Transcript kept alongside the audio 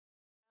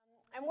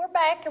And we're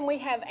back, and we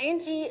have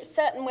Angie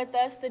Sutton with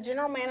us, the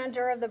general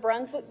manager of the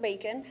Brunswick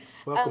Beacon.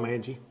 Welcome,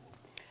 Angie.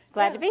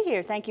 Glad to be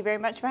here. Thank you very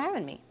much for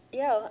having me.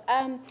 Yeah,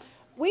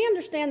 we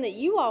understand that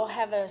you all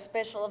have a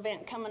special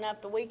event coming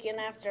up the weekend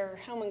after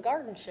Home and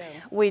Garden Show.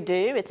 We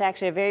do. It's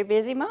actually a very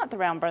busy month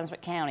around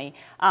Brunswick County.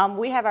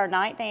 We have our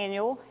 9th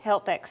annual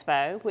Health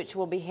Expo, which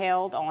will be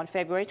held on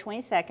February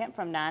 22nd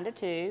from 9 to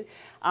 2.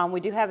 We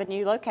do have a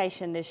new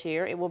location this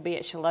year. It will be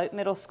at Shallotte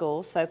Middle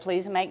School, so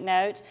please make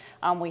note.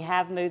 We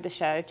have moved the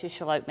show to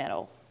Shallotte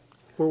Middle.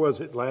 Where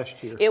was it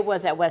last year? It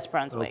was at West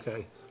Brunswick.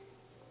 Okay.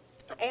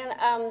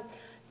 And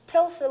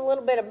tell us a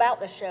little bit about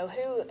the show.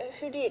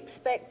 Who do you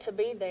expect to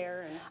be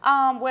there?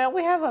 Well,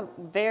 we have a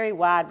very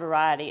wide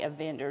variety of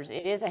vendors.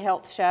 It is a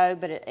health show,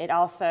 but it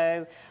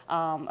also,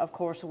 of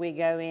course, we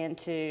go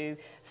into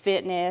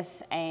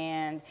fitness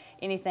and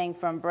anything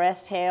from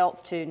breast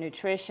health to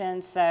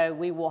nutrition. So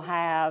we will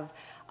have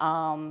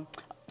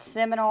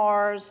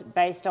seminars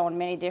based on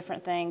many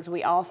different things.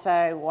 We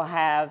also will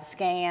have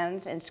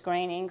scans and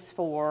screenings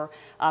for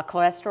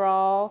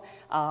cholesterol,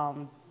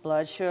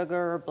 blood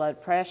sugar,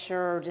 blood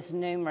pressure, just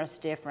numerous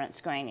different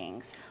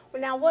screenings. Well,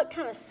 now, what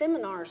kind of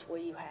seminars will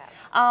you have?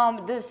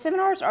 The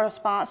seminars are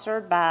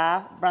sponsored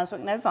by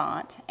Brunswick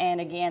Novant, and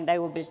again, they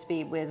will just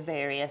be with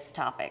various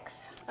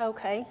topics.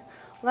 Okay,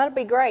 well, that'll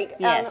be great.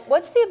 Yes.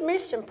 What's the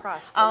admission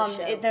price for the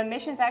show? The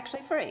admission's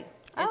actually free.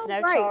 It's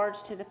no great.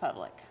 charge to the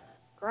public.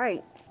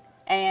 Great.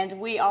 And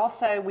we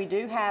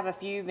do have a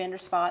few vendor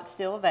spots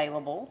still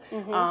available.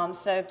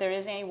 So if there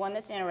is anyone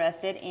that's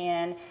interested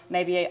in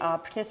maybe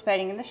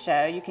participating in the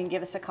show, you can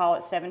give us a call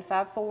at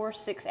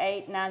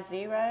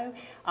 754-6890.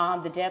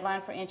 The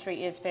deadline for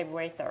entry is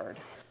February 3rd.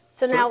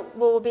 So now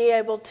we'll be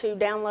able to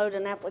download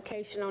an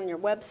application on your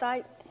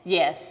website?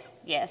 Yes,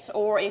 yes.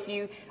 Or if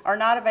you are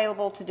not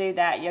available to do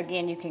that,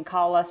 again, you can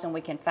call us and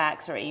we can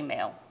fax or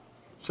email.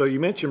 So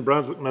you mentioned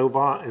Brunswick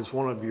Novant is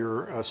one of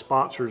your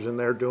sponsors, and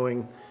they're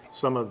doing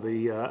some of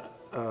the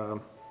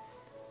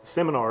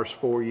seminars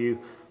for you.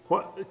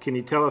 What can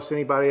you tell us?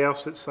 Anybody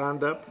else that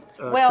signed up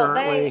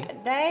currently?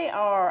 They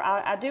are.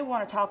 I do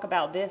want to talk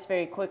about this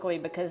very quickly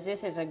because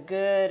this is a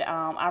good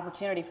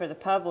opportunity for the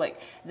public.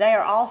 They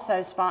are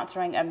also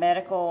sponsoring a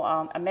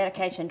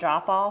medication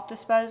drop-off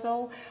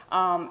disposal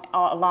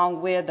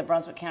along with the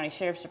Brunswick County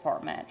Sheriff's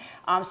Department.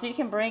 So you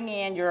can bring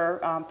in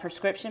your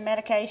prescription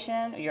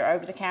medication, your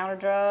over-the-counter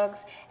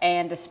drugs,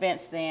 and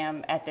dispense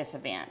them at this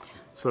event.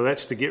 So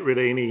that's to get rid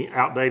of any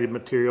outdated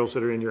materials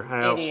that are in your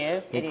house. It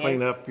is. And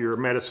clean up your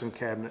medicine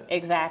cabinet.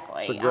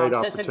 Exactly. It's a great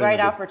so it's a great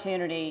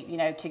opportunity, you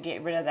know, to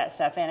get rid of that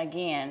stuff. And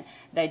again,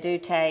 they do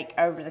take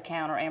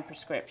over-the-counter and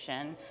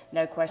prescription.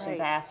 No questions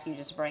asked. You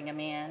just bring them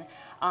in.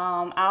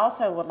 I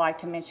also would like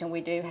to mention we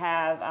do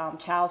have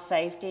child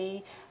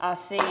safety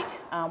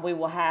seat. We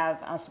will have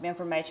some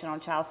information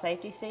on child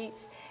safety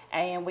seats.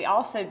 And we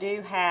also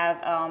do have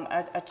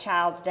a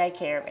child's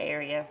daycare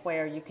area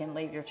where you can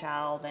leave your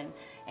child and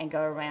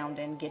go around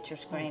and get your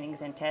screenings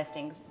and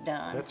testings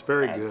done. That's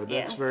very good.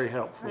 Yes. That's very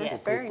helpful.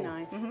 That's very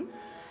nice.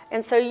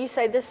 And so you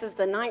say this is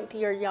the 9th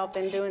year y'all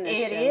been doing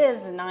this show? It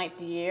is the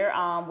 9th year.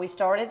 We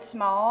started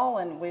small,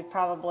 and we've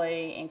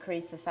probably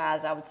increased the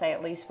size, I would say,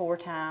 at least 4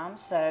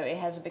 times. So it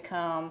has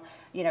become,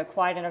 you know,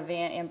 quite an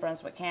event in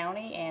Brunswick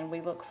County, and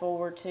we look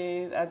forward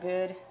to a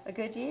good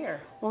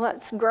year. Well,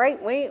 that's great.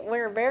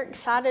 We're very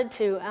excited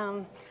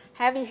to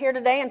have you here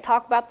today and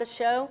talk about the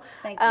show.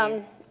 Thank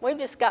you. We've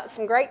just got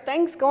some great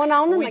things going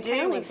on in the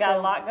county. We've got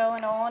a lot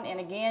going on, and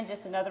again,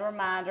 just another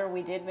reminder,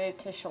 we did move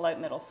to Shallotte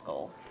Middle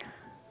School.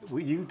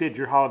 You did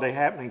your holiday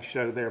happening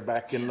show there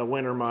back in the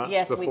winter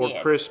months before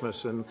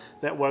Christmas, and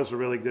that was a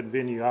really good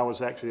venue. I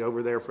was actually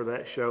over there for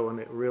that show, and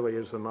it really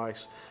is a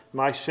nice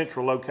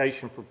central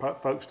location for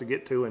folks to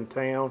get to in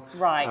town.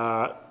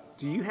 Right.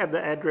 Do you have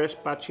the address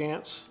by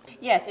chance?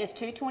 Yes, it's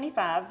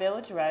 225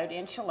 Village Road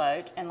in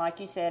Shallotte, and like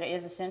you said, it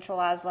is a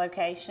centralized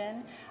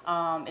location.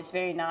 It's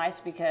very nice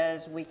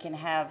because we can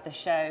have the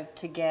show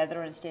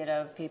together instead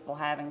of people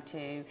having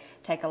to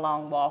take a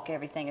long walk.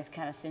 Everything is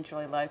kind of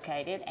centrally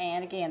located,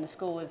 and again, the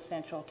school is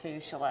central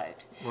to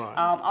Shallotte. Right.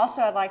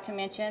 Also, I'd like to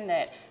mention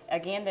that,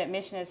 again, the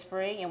admission is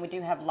free, and we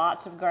do have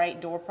lots of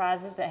great door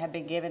prizes that have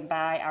been given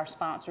by our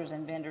sponsors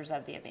and vendors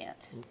of the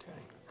event. Okay.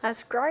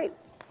 That's great.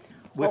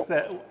 With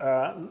that,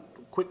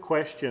 quick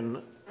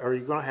question. Are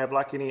you going to have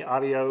like any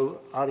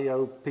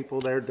audio people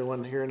there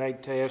doing hearing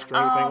aid tests or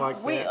anything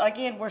like that?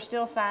 Again, we're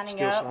still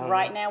signing up.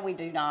 Right now we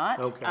do not,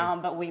 okay.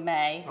 But we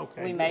may.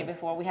 Okay, we may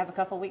before. We have a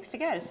couple of weeks to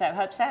go, so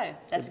hope so.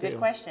 That's a good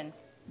question.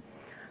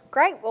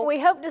 Great. Well, we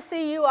hope to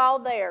see you all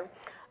there.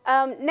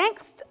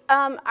 Next,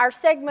 our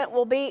segment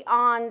will be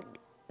on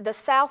the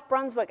South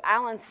Brunswick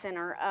Island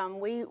Center.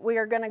 We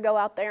are going to go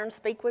out there and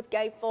speak with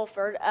Gabe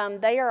Fulford.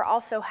 They are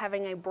also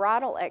having a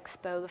bridal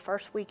expo the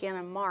first weekend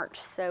in March,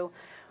 so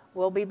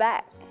we'll be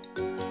back.